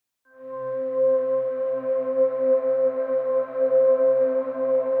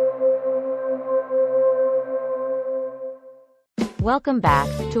Welcome back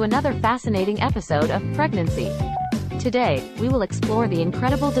to another fascinating episode of Pregnancy. Today, we will explore the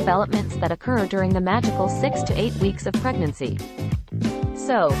incredible developments that occur during the magical 6 to 8 weeks of pregnancy.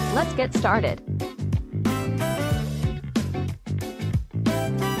 So, let's get started.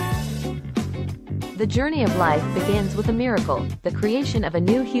 The journey of life begins with a miracle, the creation of a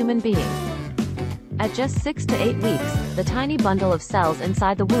new human being. At just 6 to 8 weeks, the tiny bundle of cells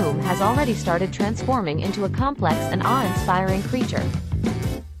inside the womb has already started transforming into a complex and awe-inspiring creature.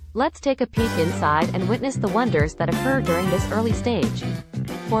 Let's take a peek inside and witness the wonders that occur during this early stage.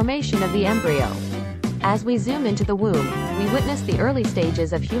 Formation of the embryo. As we zoom into the womb, we witness the early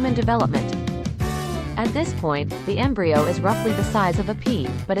stages of human development. At this point, the embryo is roughly the size of a pea,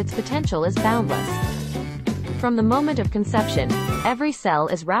 but its potential is boundless. From the moment of conception, every cell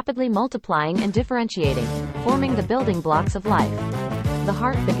is rapidly multiplying and differentiating, forming the building blocks of life. The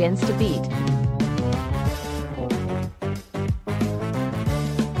heart begins to beat.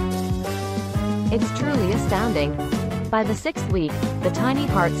 It's truly astounding. By the 6th week, the tiny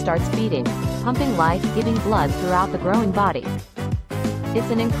heart starts beating, pumping life-giving blood throughout the growing body.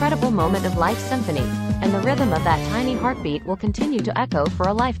 It's an incredible moment of life symphony, and the rhythm of that tiny heartbeat will continue to echo for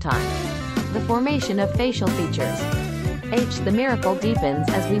a lifetime. The formation of facial features. The miracle deepens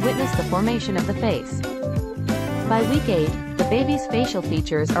as we witness the formation of the face. By week 8, the baby's facial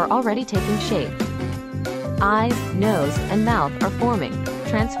features are already taking shape. Eyes, nose, and mouth are forming,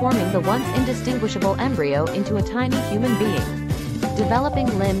 transforming the once indistinguishable embryo into a tiny human being. Developing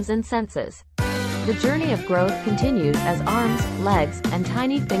limbs and senses. The journey of growth continues as arms, legs, and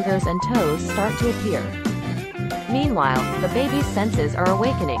tiny fingers and toes start to appear. Meanwhile, the baby's senses are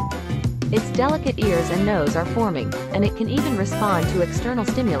awakening. Its delicate ears and nose are forming, and it can even respond to external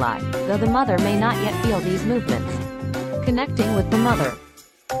stimuli, though the mother may not yet feel these movements. Connecting with the mother.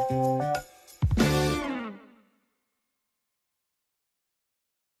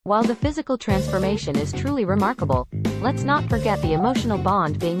 While the physical transformation is truly remarkable, let's not forget the emotional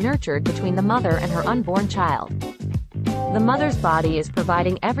bond being nurtured between the mother and her unborn child. The mother's body is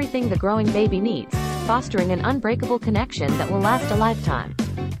providing everything the growing baby needs, fostering an unbreakable connection that will last a lifetime.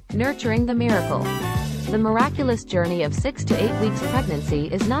 Nurturing the miracle. The miraculous journey of 6 to 8 weeks pregnancy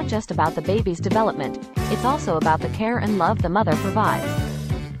is not just about the baby's development, it's also about the care and love the mother provides.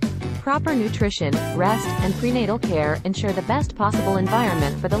 Proper nutrition, rest, and prenatal care ensure the best possible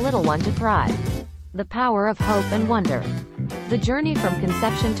environment for the little one to thrive. The power of hope and wonder. The journey from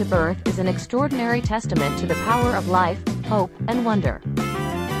conception to birth is an extraordinary testament to the power of life, hope, and wonder.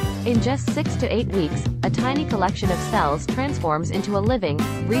 In just 6 to 8 weeks, a tiny collection of cells transforms into a living,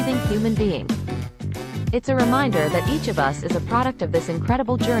 breathing human being. It's a reminder that each of us is a product of this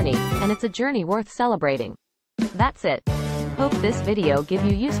incredible journey, and it's a journey worth celebrating. That's it. Hope this video gave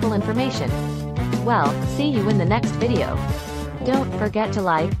you useful information. Well, see you in the next video. Don't forget to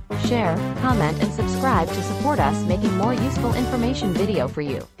like, share, comment and subscribe to support us making more useful information video for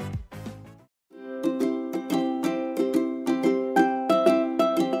you.